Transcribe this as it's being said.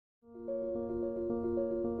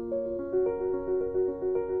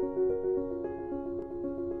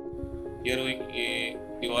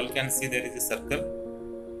can see there is a circle.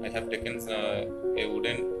 I have taken a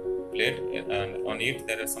wooden plate and on it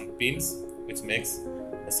there are some pins which makes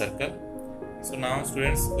a circle. So now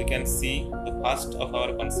students, we can see the first of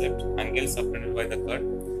our concept, angle subtended by the chord.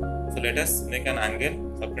 So let us make an angle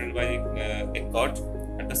subtended by a chord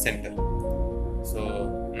at the center.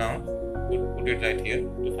 So now put it right here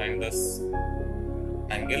to find this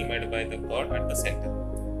angle made by the chord at the center.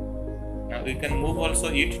 Now we can move also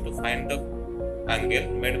it to find the angle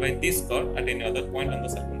made by this chord at any other point on the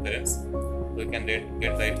circumference. So we can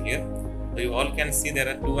get right here. So you all can see there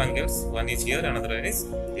are two angles. One is here, another one is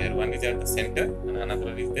here. One is at the center and another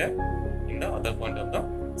one is there in the other point of the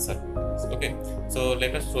circumference. Okay. So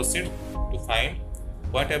let us proceed to find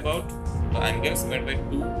what about the angles made by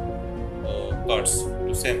two chords,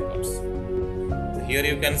 two same chords. So here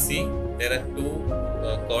you can see there are two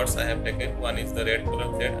chords I have taken. One is the red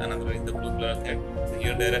color thread, another is the blue color thread. So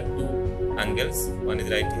here there are two angles. One is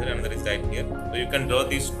right here, another is right here. So you can draw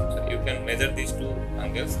these. You can measure these two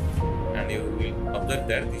angles, and you will observe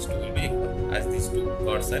that these two will be equal, as these two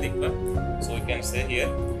chords are equal. So we can say here.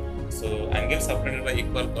 So angles subtended by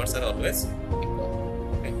equal chords are always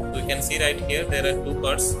equal. Okay. So you can see right here there are two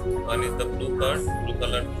chords. One is the blue chord, blue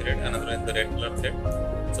colored thread, another is the red colored thread.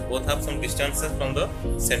 So both have some distances from the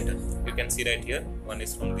center. You can see right here, one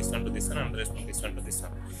is from this one to this one, another is from this one to this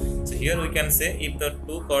one. So here we can say if the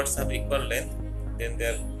two chords have equal length, then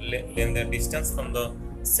their distance from the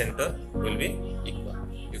center will be equal.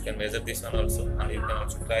 You can measure this one also, and you can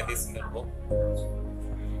also try this in your book.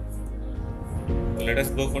 So let us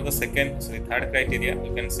go for the third criteria.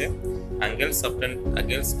 You can say angle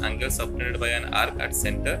subtended by an arc at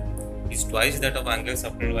center is twice that of angle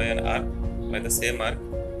subtended by an arc by the same arc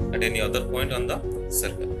at any other point on the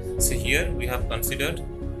circle. So here we have considered,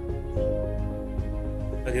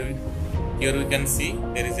 here we can see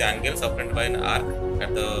there is an angle subtended by an arc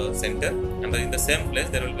at the center, and in the same place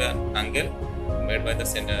there will be an angle made by the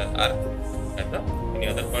center arc at any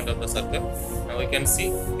other point of the circle. Now we can see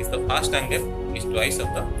is the first angle is twice of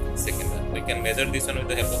the second arc. We can measure this one with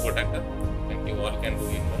the help of protractor, and you all can do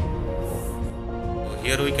it. So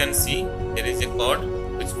here we can see there is a chord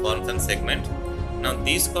which forms a segment. Now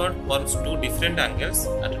this chord forms two different angles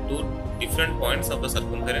at two different points of the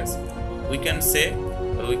circumference. We can say,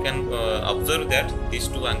 we can observe that these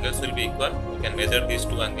two angles will be equal. We can measure these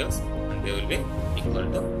two angles and they will be equal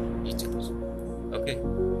to each other. Okay.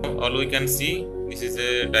 All we can see, this is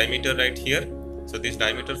a diameter right here. So this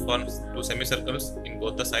diameter forms two semicircles in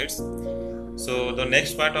both the sides. So the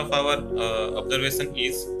next part of our observation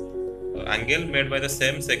is angle made by the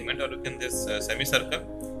same segment, or you can this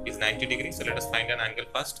semicircle is 90 degrees. So let us find an angle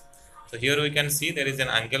first. So here we can see there is an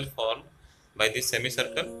angle formed by this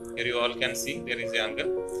semicircle. Here you all can see there is an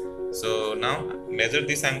angle. So now measure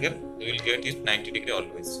this angle, you will get it 90 degree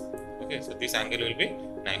always. Okay, so this angle will be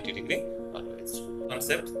 90 degree always.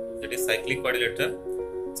 Concept, that is cyclic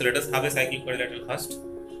quadrilateral. So let us have a cyclic quadrilateral first.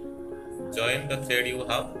 Join the thread you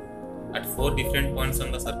have at 4 different points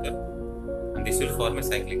on the circle, and this will form a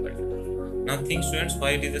cyclic quadrilateral. Now think students,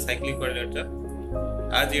 why it is a cyclic quadrilateral?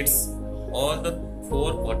 As it's all the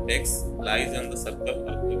 4 vertex lies on the circle,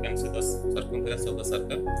 or you can see the circumference of the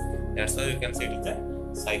circle. That's why you can say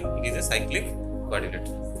it is a cyclic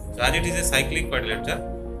quadrilateral. So as it is a cyclic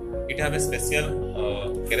quadrilateral, it have a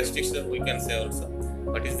special characteristics we can say also.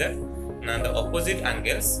 What is that? Now the opposite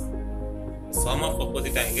angles, sum of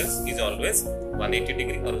opposite angles is always 180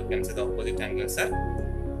 degree, or you can say the opposite angles are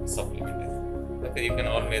supplementary. Okay, you can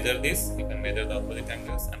all measure this. You can measure the opposite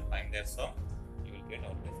angles and find their sum.